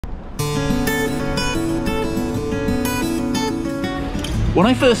When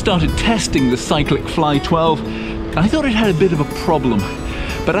I first started testing the Cycliq Fly 12, I thought it had a bit of a problem.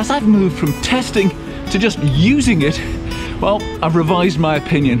 But as I've moved from testing to just using it, well, I've revised my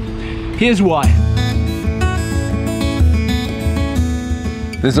opinion. Here's why.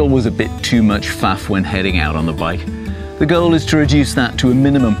 There's always a bit too much faff when heading out on the bike. The goal is to reduce that to a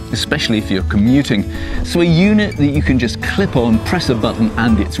minimum, especially if you're commuting. So a unit that you can just clip on, press a button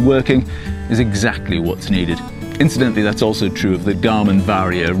and it's working is exactly what's needed. Incidentally, that's also true of the Garmin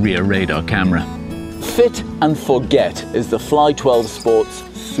Varia rear radar camera. Fit and forget is the Fly 12 Sport's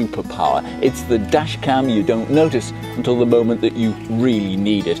superpower. It's the dash cam you don't notice until the moment that you really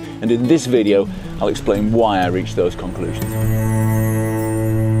need it. And in this video, I'll explain why I reached those conclusions.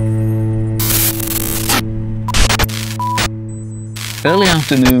 Early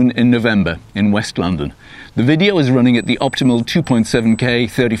afternoon in November in West London. The video is running at the optimal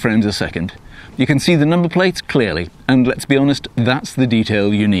 2.7K 30 frames a second. You can see the number plates clearly, and let's be honest, that's the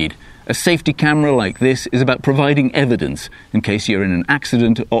detail you need. A safety camera like this is about providing evidence in case you're in an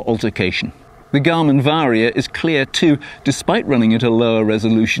accident or altercation. The Garmin Varia is clear too, despite running at a lower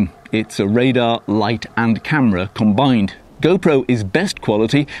resolution. It's a radar, light and camera combined. GoPro is best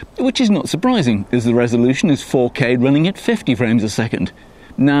quality, which is not surprising, as the resolution is 4K running at 50 frames a second.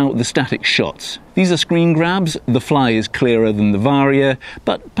 Now, the static shots. These are screen grabs. The Fly is clearer than the Varia,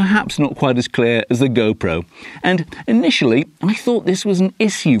 but perhaps not quite as clear as the GoPro. And initially, I thought this was an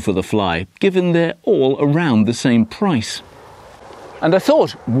issue for the Fly, given they're all around the same price. And I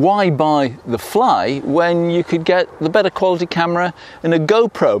thought, why buy the Fly when you could get the better quality camera in a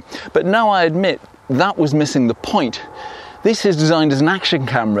GoPro? But now I admit that was missing the point. This is designed as an action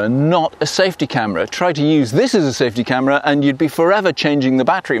camera, not a safety camera. Try to use this as a safety camera and you'd be forever changing the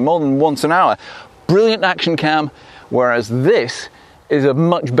battery more than once an hour. Brilliant action cam, whereas this is a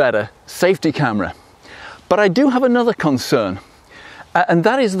much better safety camera. But I do have another concern, and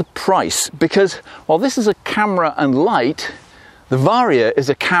that is the price, because while this is a camera and light, the Varia is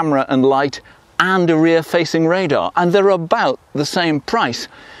a camera and light and a rear-facing radar, and they're about the same price.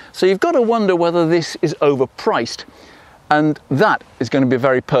 So you've got to wonder whether this is overpriced. And that is going to be a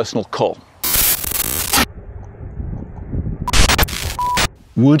very personal call.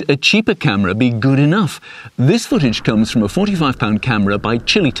 Would a cheaper camera be good enough? This footage comes from a £45 camera by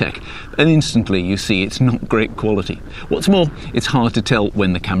Cycliq, and instantly you see it's not great quality. What's more, it's hard to tell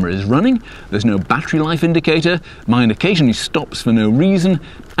when the camera is running, there's no battery life indicator, mine occasionally stops for no reason,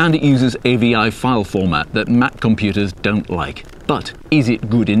 and it uses AVI file format that Mac computers don't like. But is it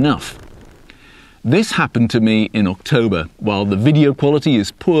good enough? This happened to me in October. While the video quality is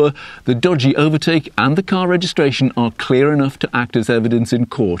poor, the dodgy overtake and the car registration are clear enough to act as evidence in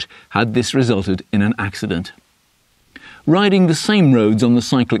court had this resulted in an accident. Riding the same roads on the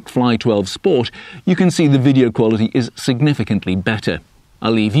Cycliq Fly 12 Sport, you can see the video quality is significantly better.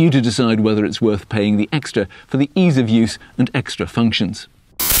 I'll leave you to decide whether it's worth paying the extra for the ease of use and extra functions.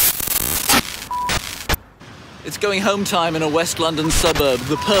 It's going home time in a West London suburb.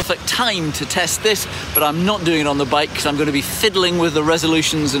 The perfect time to test this, but I'm not doing it on the bike because I'm going to be fiddling with the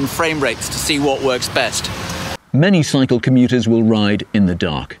resolutions and frame rates to see what works best. Many cycle commuters will ride in the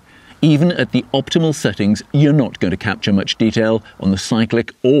dark. Even at the optimal settings, you're not going to capture much detail on the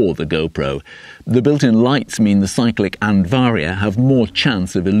Cycliq or the GoPro. The built-in lights mean the Cycliq and Varia have more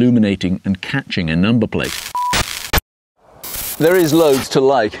chance of illuminating and catching a number plate. There is loads to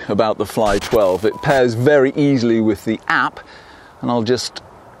like about the Fly 12. It pairs very easily with the app, and I'll just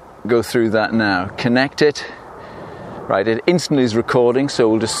go through that now. Connect it. Right, it instantly is recording, so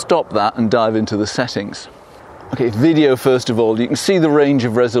we'll just stop that and dive into the settings. Okay, video first of all. You can see the range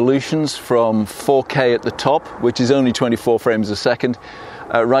of resolutions from 4K at the top, which is only 24 frames a second,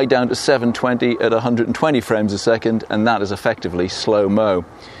 right down to 720 at 120 frames a second, and that is effectively slow-mo.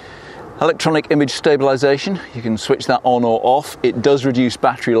 Electronic image stabilization, you can switch that on or off. It does reduce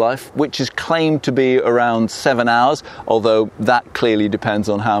battery life, which is claimed to be around 7 hours, although that clearly depends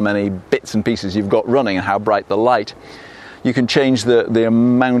on how many bits and pieces you've got running and how bright the light. You can change the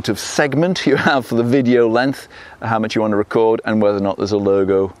amount of segment you have for the video length, how much you want to record, and whether or not there's a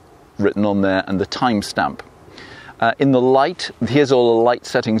logo written on there, and the timestamp. In the light, here's all the light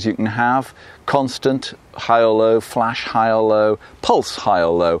settings you can have: constant, high or low, flash, high or low, pulse, high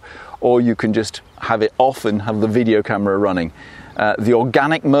or low. Or you can just have it off and have the video camera running. The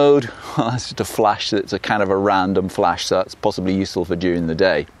organic mode, well, that's just a flash that's a kind of a random flash, so that's possibly useful for during the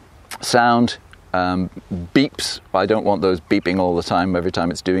day. Sound, beeps, I don't want those beeping all the time every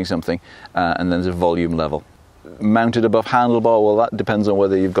time it's doing something, and then there's a volume level. Mounted above handlebar, well, that depends on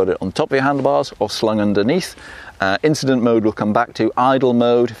whether you've got it on top of your handlebars or slung underneath. Incident mode we'll come back to. Idle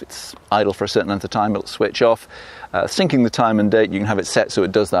mode, if it's idle for a certain length of time, it'll switch off. Syncing the time and date, you can have it set so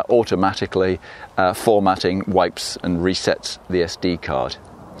it does that automatically. Formatting, wipes and resets the SD card.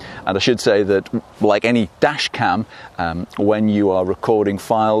 And I should say that, like any dash cam, when you are recording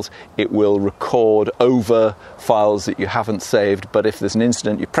files, it will record over files that you haven't saved, but if there's an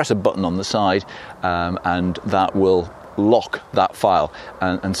incident, you press a button on the side and that will lock that file,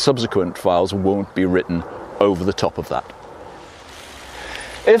 and subsequent files won't be written over the top of that.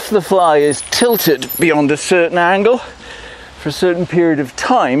 If the fly is tilted beyond a certain angle for a certain period of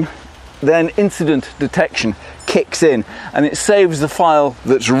time, then incident detection kicks in and it saves the file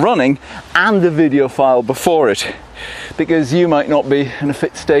that's running and the video file before it, because you might not be in a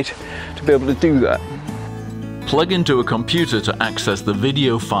fit state to be able to do that. Plug into a computer to access the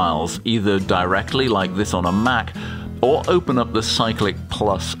video files, either directly like this on a Mac, or open up the Cycliq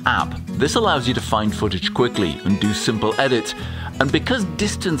Plus app. This allows you to find footage quickly and do simple edits. And because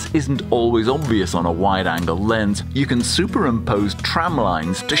distance isn't always obvious on a wide-angle lens, you can superimpose tram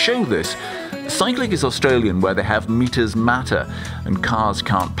lines to show this. Cycliq is Australian, where they have meters matter, and cars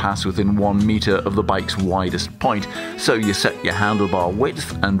can't pass within 1 meter of the bike's widest point. So you set your handlebar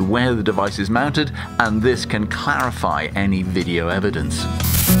width and where the device is mounted, and this can clarify any video evidence.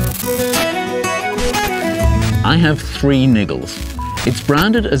 I have 3 niggles. It's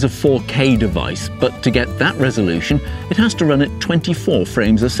branded as a 4K device, but to get that resolution, it has to run at 24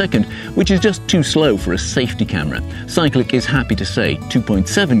 frames a second, which is just too slow for a safety camera. Cycliq is happy to say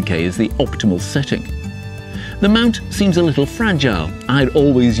 2.7K is the optimal setting. The mount seems a little fragile. I'd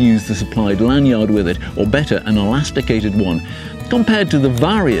always use the supplied lanyard with it, or better, an elasticated one. Compared to the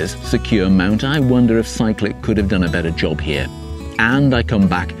Varia's secure mount, I wonder if Cycliq could have done a better job here. And I come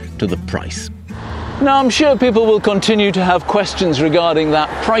back to the price. Now, I'm sure people will continue to have questions regarding that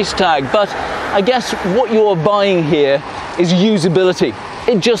price tag, but I guess what you're buying here is usability.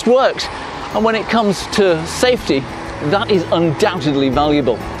 It just works. And when it comes to safety, that is undoubtedly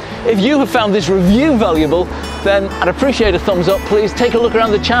valuable. If you have found this review valuable, then I'd appreciate a thumbs up. Please take a look around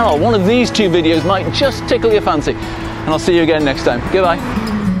the channel. One of these 2 videos might just tickle your fancy. And I'll see you again next time. Goodbye.